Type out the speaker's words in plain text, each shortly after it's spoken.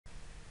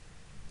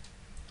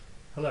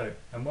Hello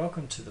and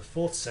welcome to the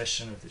fourth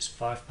session of this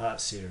 5-part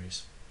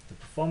series, The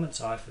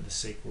Performance Eye for the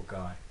SQL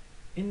Guy.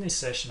 In this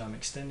session I'm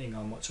extending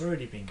on what's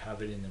already been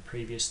covered in the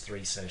previous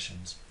 3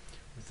 sessions,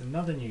 with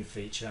another new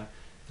feature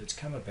that's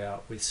come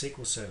about with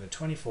SQL Server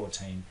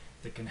 2014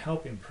 that can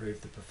help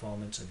improve the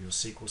performance of your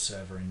SQL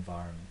Server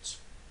environments.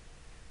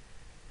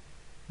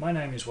 My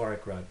name is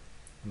Warwick Rudd.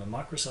 I'm a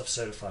Microsoft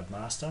Certified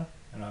Master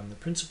and I'm the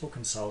Principal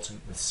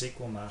Consultant with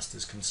SQL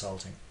Masters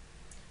Consulting.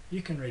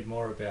 You can read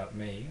more about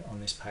me on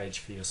this page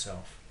for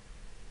yourself.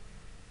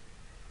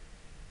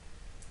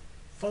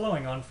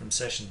 Following on from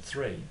session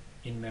 3,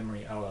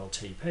 in-memory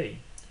OLTP,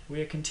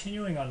 we are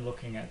continuing on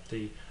looking at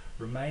the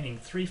remaining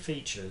 3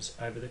 features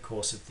over the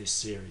course of this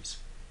series.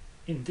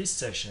 In this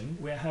session,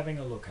 we're having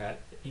a look at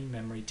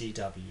in-memory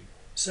DW.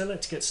 So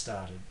let's get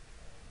started.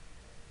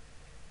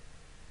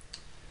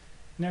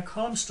 Now,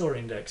 ColumnStore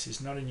Index is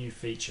not a new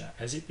feature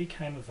as it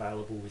became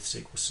available with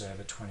SQL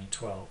Server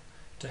 2012.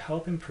 To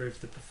help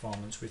improve the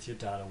performance with your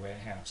data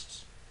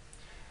warehouses.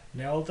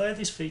 Now, although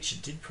this feature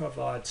did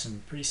provide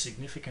some pretty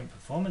significant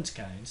performance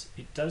gains,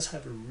 it does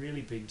have a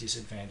really big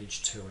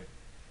disadvantage to it.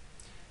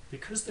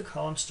 Because the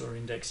ColumnStore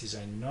Index is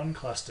a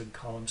non-clustered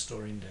column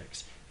store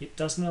index, it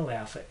doesn't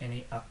allow for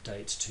any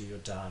updates to your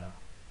data.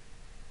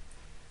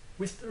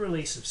 With the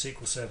release of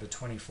SQL Server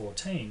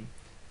 2014,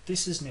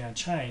 this has now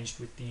changed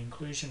with the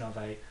inclusion of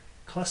a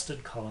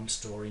clustered column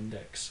store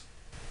index.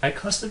 A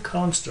clustered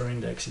column store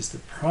index is the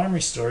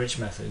primary storage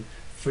method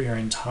for your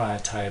entire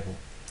table.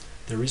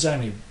 There is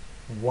only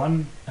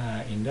one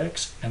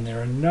index and there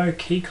are no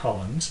key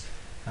columns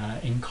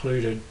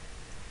included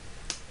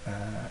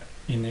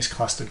in this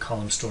clustered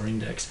column store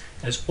index,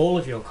 as all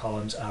of your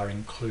columns are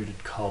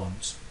included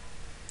columns.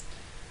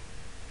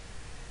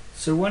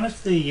 So one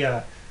of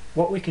the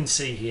what we can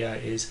see here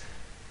is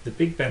the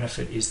big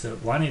benefit is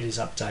that 1, it is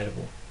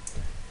updatable.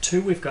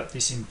 2, we've got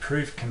this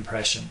improved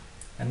compression.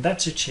 And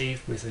that's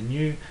achieved with a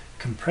new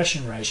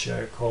compression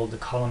ratio called the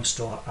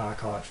ColumnStore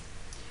archive.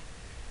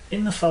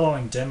 In the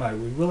following demo,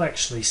 we will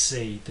actually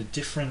see the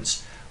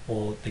difference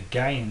or the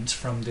gains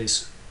from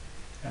this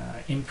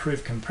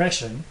improved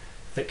compression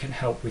that can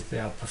help with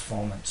our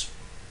performance.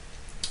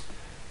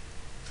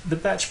 The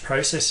batch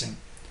processing,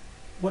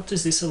 what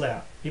does this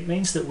allow? It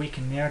means that we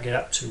can now get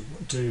up to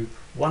do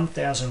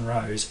 1,000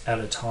 rows at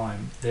a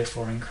time,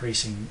 therefore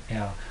increasing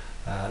our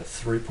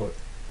throughput.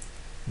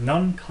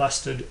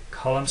 Non-clustered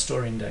column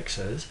store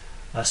indexes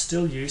are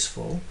still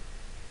useful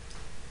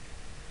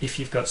if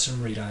you've got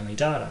some read-only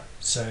data.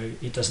 So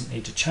it doesn't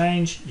need to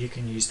change. You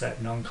can use that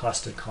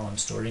non-clustered column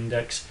store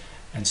index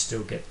and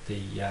still get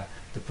the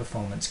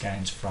performance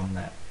gains from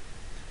that.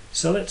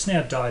 So let's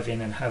now dive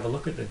in and have a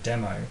look at the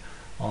demo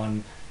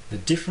on the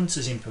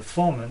differences in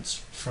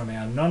performance from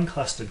our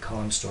non-clustered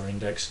column store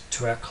index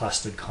to our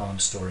clustered column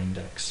store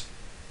index.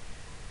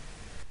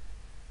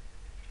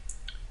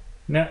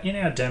 Now, in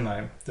our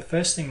demo, the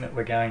first thing that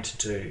we're going to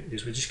do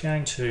is we're just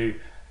going to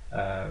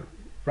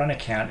run a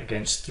count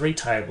against 3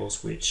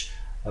 tables which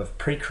I've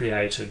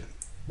pre-created.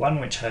 One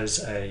which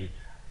has a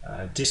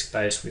disk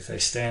base with a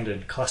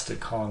standard clustered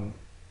column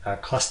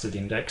clustered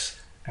index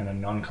and a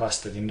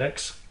non-clustered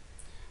index.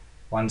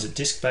 One's a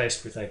disk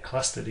based with a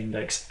clustered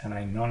index and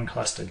a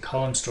non-clustered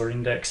column store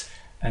index,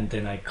 and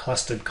then a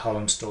clustered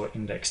column store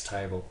index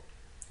table.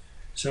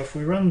 So if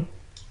we run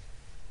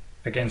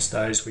against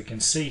those, we can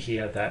see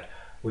here that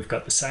we've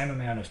got the same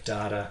amount of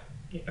data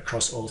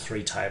across all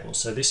 3 tables.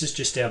 So this is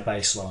just our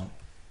baseline.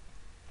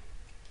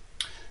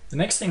 The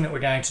next thing that we're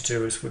going to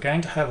do is we're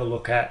going to have a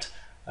look at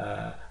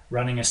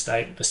running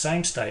the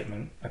same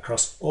statement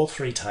across all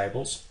 3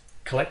 tables,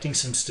 collecting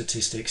some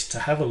statistics to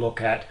have a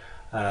look at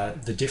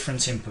the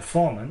difference in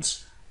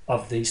performance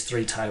of these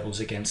 3 tables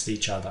against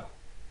each other.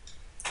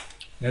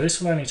 Now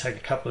this will only take a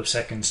couple of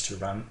seconds to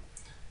run,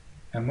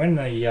 and when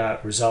the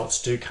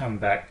results do come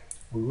back,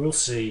 we will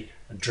see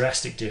a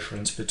drastic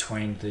difference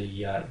between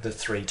the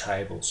 3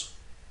 tables.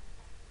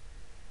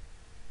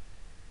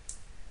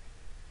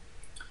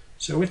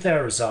 So with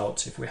our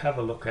results, if we have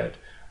a look at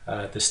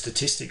the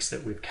statistics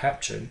that we've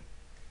captured,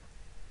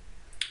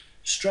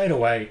 straight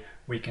away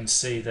we can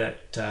see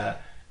that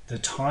the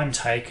time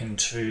taken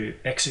to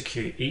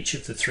execute each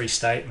of the 3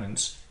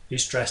 statements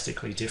is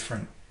drastically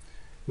different.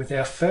 With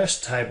our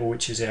first table,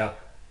 which is our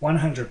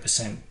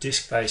 100%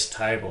 disk-based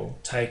table,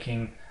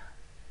 taking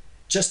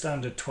just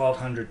under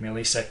 1200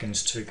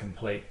 milliseconds to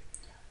complete,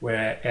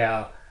 where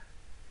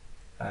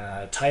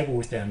our table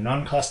with our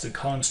non-clustered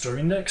column store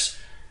index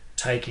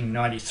taking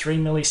 93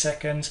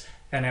 milliseconds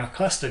and our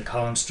clustered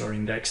column store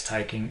index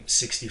taking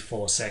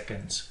 64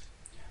 seconds.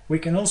 We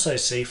can also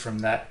see from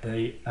that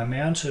the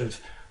amount of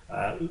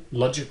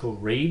logical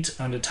reads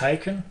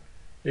undertaken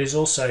is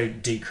also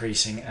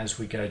decreasing as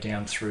we go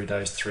down through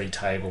those 3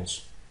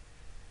 tables.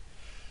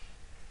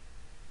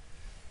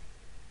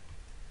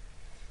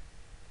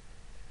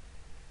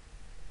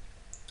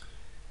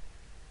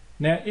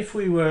 Now, if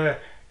we were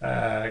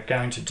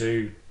going to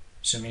do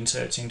some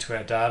inserts into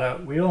our data,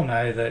 we all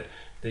know that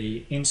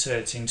the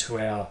inserts into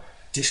our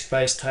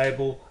disk-based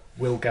table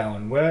will go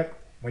and work.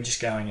 We're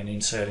just going and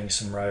inserting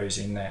some rows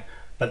in there.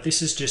 but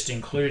this is just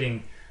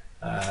including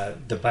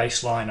the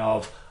baseline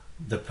of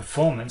the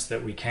performance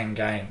that we can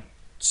gain.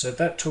 So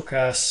that took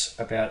us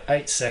about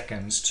 8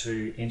 seconds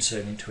to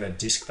insert into our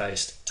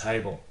disk-based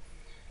table.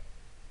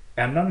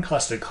 Our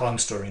non-clustered column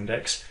store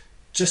index,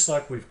 just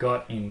like we've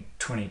got in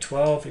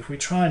 2012, if we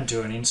try and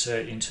do an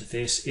insert into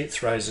this, it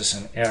throws us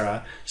an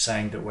error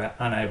saying that we're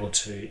unable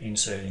to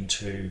insert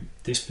into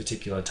this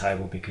particular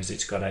table because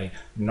it's got a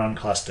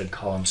non-clustered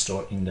column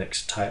store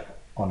index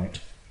on it.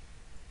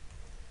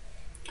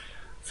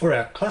 For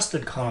our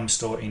clustered column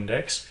store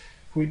index,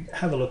 if we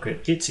have a look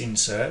at its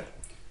insert,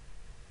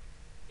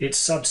 it's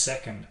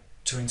sub-second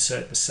to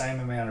insert the same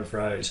amount of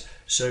rows.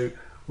 So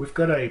we've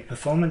got a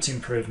performance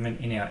improvement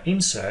in our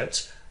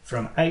inserts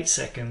from 8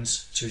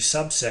 seconds to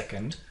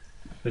sub-second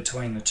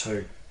between the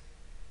two.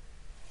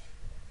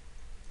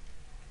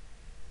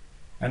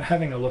 And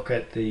having a look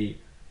at the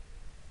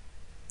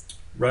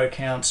row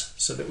counts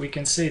so that we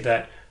can see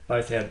that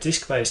both our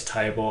disk-based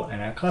table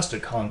and our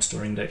clustered column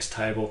store index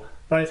table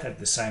both had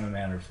the same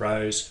amount of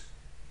rows,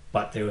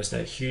 but there was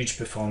that huge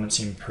performance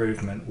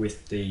improvement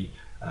with the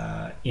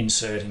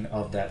inserting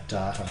of that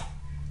data.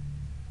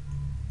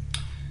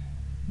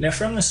 Now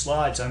from the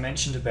slides I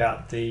mentioned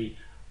about the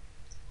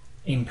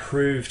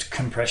improved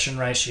compression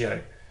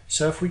ratio.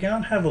 So if we go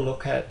and have a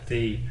look at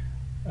the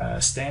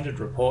standard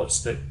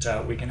reports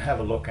that we can have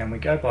a look, and we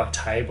go by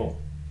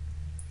table,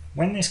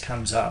 when this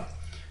comes up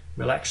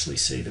we'll actually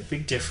see the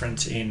big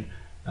difference in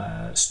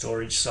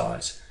storage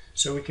size.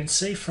 So we can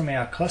see from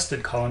our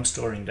clustered column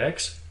store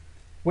index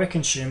we're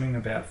consuming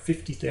about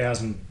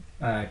 50,000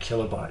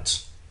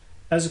 kilobytes,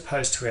 as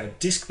opposed to our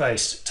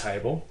disk-based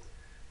table,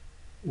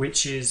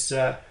 which is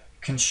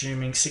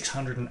consuming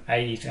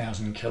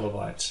 680,000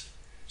 kilobytes.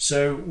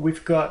 So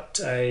we've got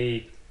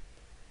a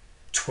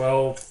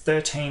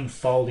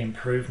 13-fold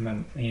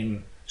improvement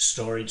in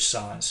storage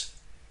size.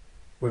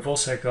 We've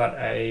also got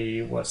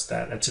a, what's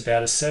that? It's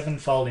about a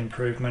 7-fold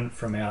improvement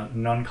from our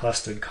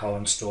non-clustered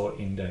column store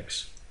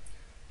index.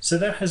 So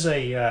that has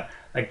a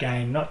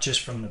gain not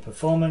just from the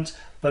performance,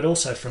 but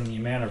also from the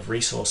amount of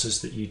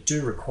resources that you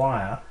do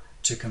require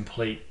to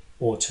complete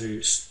or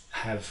to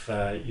have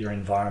your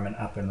environment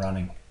up and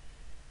running.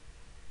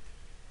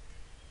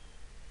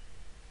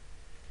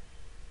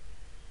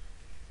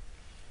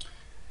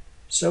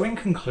 So in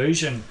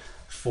conclusion,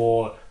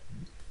 for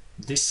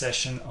this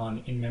session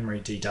on in-memory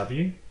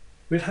DW,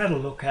 we've had a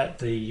look at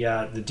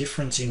the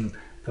difference in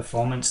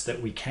performance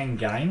that we can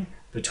gain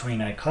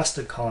between a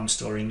clustered column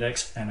store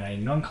index and a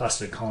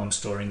non-clustered column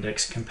store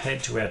index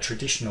compared to our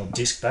traditional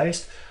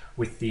disk-based,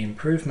 with the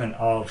improvement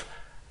of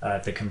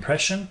the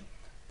compression,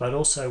 but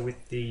also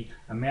with the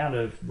amount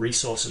of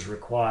resources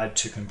required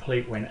to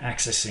complete when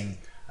accessing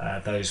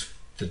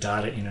the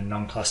data in a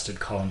non-clustered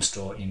column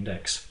store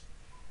index.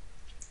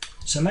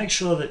 So make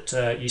sure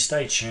that you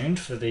stay tuned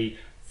for the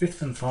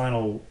 5th and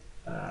final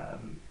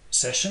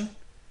session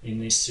in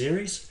this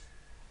series.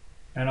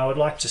 And I would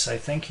like to say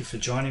thank you for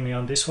joining me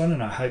on this one,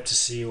 and I hope to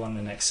see you on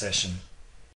the next session.